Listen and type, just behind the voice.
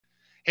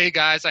Hey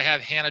guys, I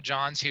have Hannah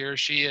Johns here.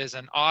 She is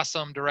an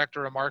awesome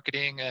director of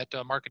marketing at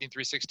Marketing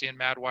 360 and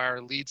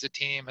Madwire, leads a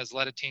team, has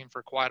led a team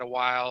for quite a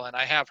while. And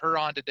I have her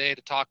on today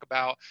to talk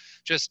about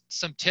just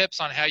some tips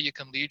on how you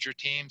can lead your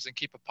teams and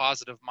keep a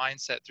positive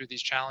mindset through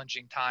these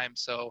challenging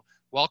times. So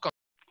welcome.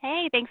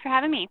 Hey, thanks for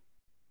having me.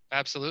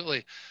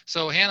 Absolutely.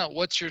 So Hannah,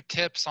 what's your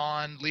tips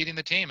on leading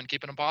the team and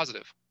keeping them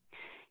positive?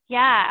 Yeah,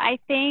 I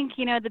think,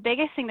 the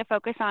biggest thing to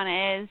focus on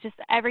is just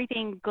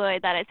everything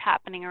good that is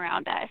happening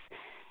around us.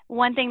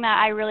 One thing that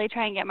I really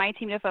try and get my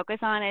team to focus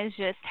on is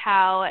just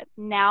how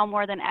now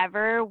more than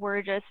ever,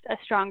 we're just a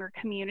stronger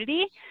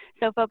community.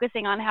 So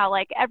focusing on how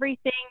like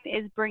everything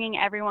is bringing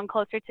everyone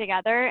closer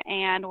together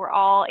and we're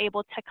all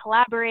able to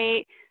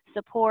collaborate,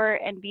 support,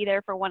 and be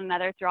there for one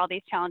another through all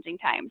these challenging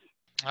times.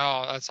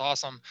 Oh, that's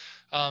awesome.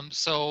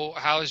 So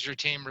how is your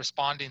team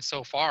responding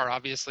so far?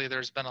 Obviously,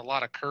 there's been a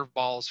lot of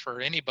curveballs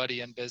for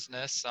anybody in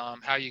business. How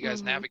are you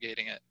guys hmm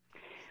navigating it?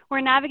 We're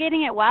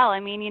navigating it well.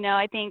 I mean,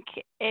 I think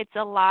it's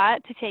a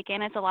lot to take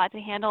in, it's a lot to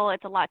handle,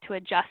 it's a lot to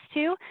adjust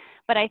to.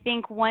 But I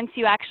think once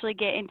you actually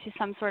get into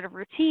some sort of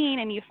routine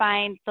and you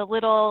find the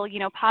little,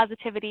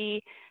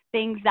 positivity,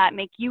 things that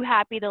make you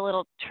happy, the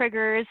little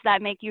triggers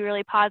that make you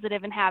really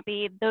positive and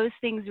happy, those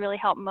things really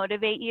help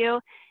motivate you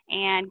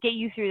and get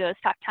you through those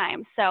tough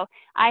times. So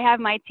I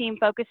have my team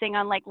focusing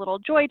on like little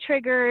joy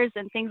triggers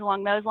and things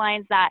along those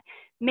lines that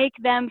make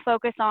them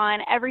focus on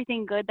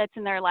everything good that's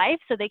in their life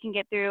so they can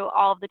get through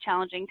all of the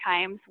challenging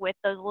times with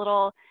those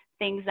little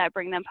things that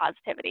bring them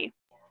positivity.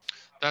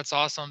 That's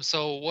awesome.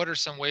 So what are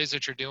some ways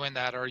that you're doing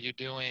that? Are you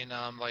doing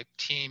like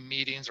team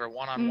meetings or Mhm.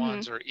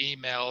 one-on-ones or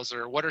emails,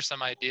 or what are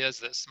some ideas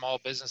that small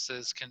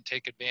businesses can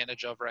take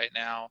advantage of right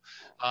now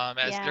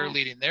as they're Yeah.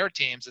 leading their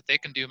teams that they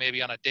can do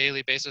maybe on a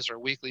daily basis or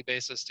weekly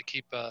basis to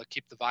keep the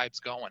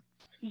vibes going?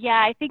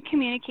 Yeah, I think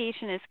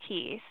communication is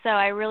key. So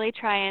I really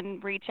try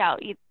and reach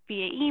out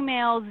via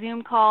email,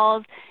 Zoom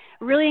calls,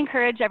 really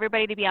encourage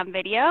everybody to be on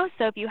video.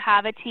 So if you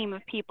have a team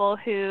of people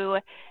who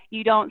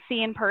you don't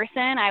see in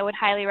person, I would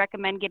highly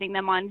recommend getting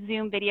them on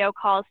Zoom video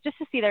calls just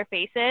to see their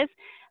faces.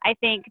 I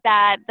think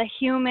that the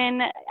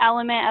human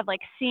element of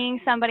like seeing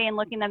somebody and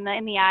looking them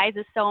in the eyes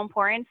is so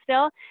important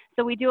still.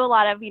 So we do a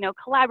lot of,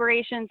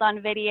 collaborations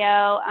on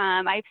video.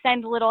 I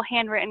send little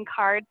handwritten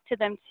cards to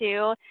them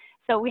too.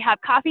 So we have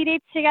coffee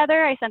dates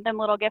together. I sent them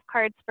little gift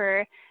cards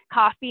for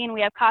coffee, and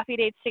we have coffee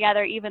dates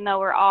together even though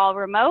we're all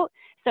remote.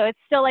 So it's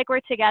still like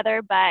we're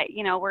together, but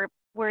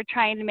we're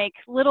trying to make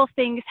little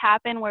things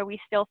happen where we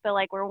still feel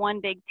like we're one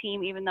big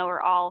team even though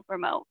we're all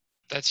remote.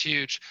 That's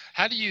huge.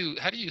 How do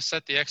you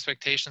set the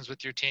expectations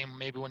with your team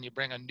maybe when you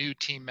bring a new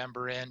team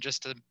member in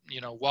just to,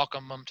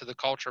 welcome them to the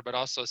culture, but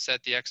also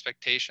set the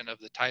expectation of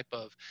the type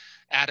of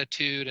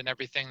attitude and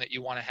everything that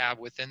you want to have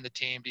within the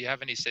team? Do you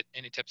have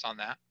any tips on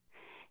that?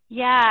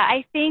 Yeah,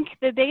 I think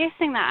the biggest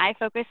thing that I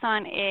focus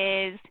on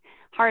is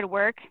hard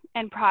work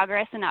and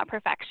progress and not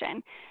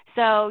perfection.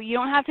 So you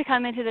don't have to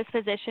come into this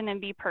position and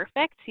be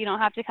perfect. You don't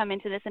have to come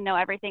into this and know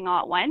everything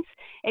all at once.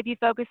 If you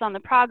focus on the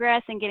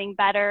progress and getting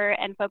better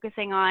and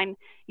focusing on,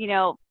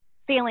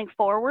 failing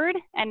forward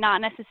and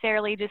not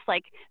necessarily just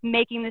like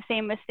making the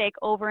same mistake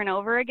over and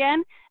over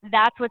again,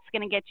 that's what's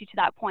going to get you to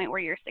that point where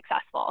you're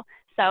successful.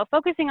 So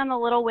focusing on the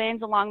little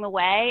wins along the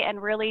way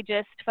and really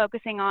just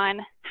focusing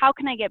on how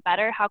can I get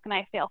better? How can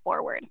I fail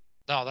forward?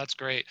 No, that's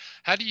great.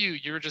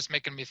 You were just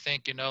making me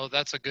think,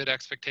 that's a good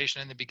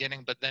expectation in the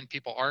beginning, but then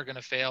people are going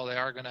to fail. They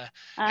are going to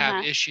have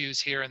Uh-huh.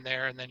 issues here and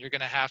there, and then you're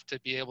going to have to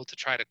be able to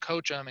try to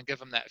coach them and give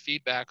them that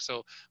feedback.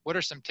 So, what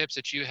are some tips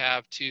that you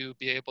have to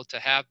be able to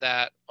have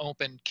that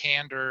open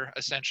candor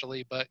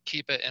essentially, but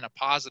keep it in a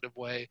positive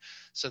way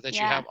so that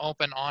you Yeah. have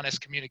open,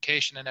 honest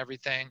communication and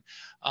everything?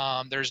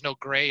 There's no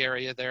gray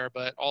area there,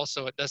 but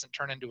also it doesn't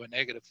turn into a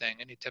negative thing.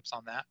 Any tips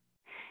on that?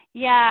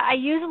 Yeah, I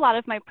use a lot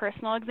of my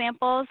personal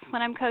examples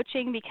when I'm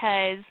coaching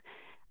because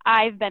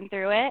I've been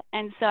through it.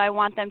 And so I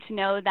want them to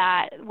know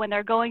that when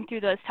they're going through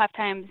those tough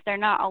times, they're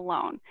not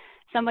alone.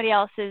 Somebody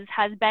else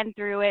has been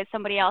through it,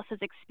 somebody else has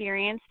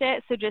experienced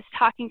it. So just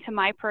talking to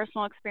my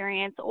personal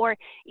experience or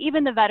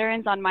even the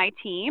veterans on my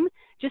team,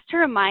 just to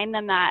remind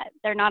them that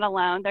they're not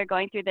alone, they're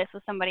going through this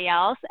with somebody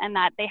else, and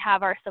that they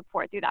have our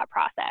support through that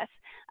process.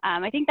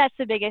 I think that's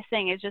the biggest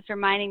thing is just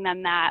reminding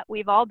them that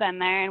we've all been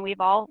there and we've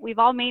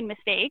all made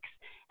mistakes,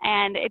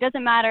 and it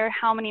doesn't matter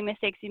how many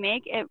mistakes you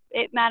make,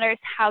 it matters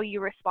how you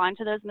respond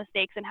to those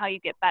mistakes and how you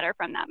get better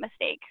from that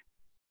mistake.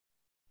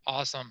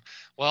 Awesome.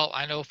 Well,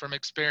 I know from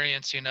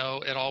experience, it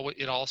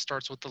all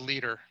starts with the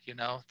leader,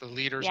 the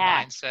leader's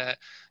Yeah. mindset.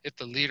 If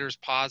the leader's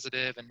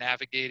positive and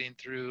navigating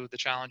through the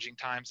challenging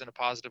times in a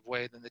positive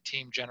way, then the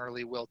team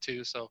generally will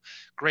too. So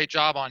great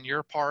job on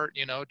your part,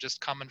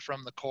 just coming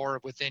from the core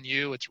of within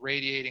you, it's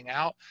radiating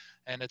out,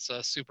 and it's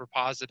a super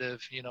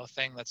positive,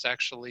 thing that's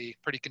actually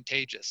pretty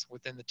contagious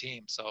within the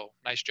team. So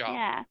nice job.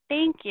 Yeah,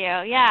 thank you.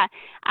 Yeah,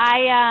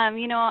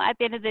 at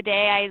the end of the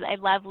day, I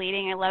love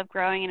leading. I love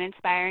growing and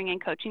inspiring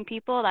and coaching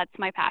people. That's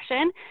my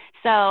passion.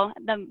 So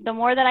the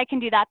more that I can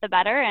do that, the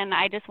better. And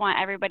I just want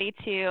everybody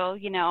to,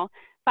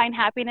 find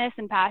happiness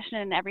and passion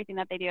in everything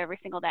that they do every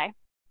single day.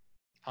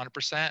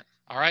 100%.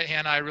 All right,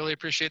 Hannah, I really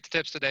appreciate the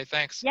tips today.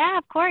 Thanks. Yeah,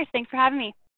 of course. Thanks for having me.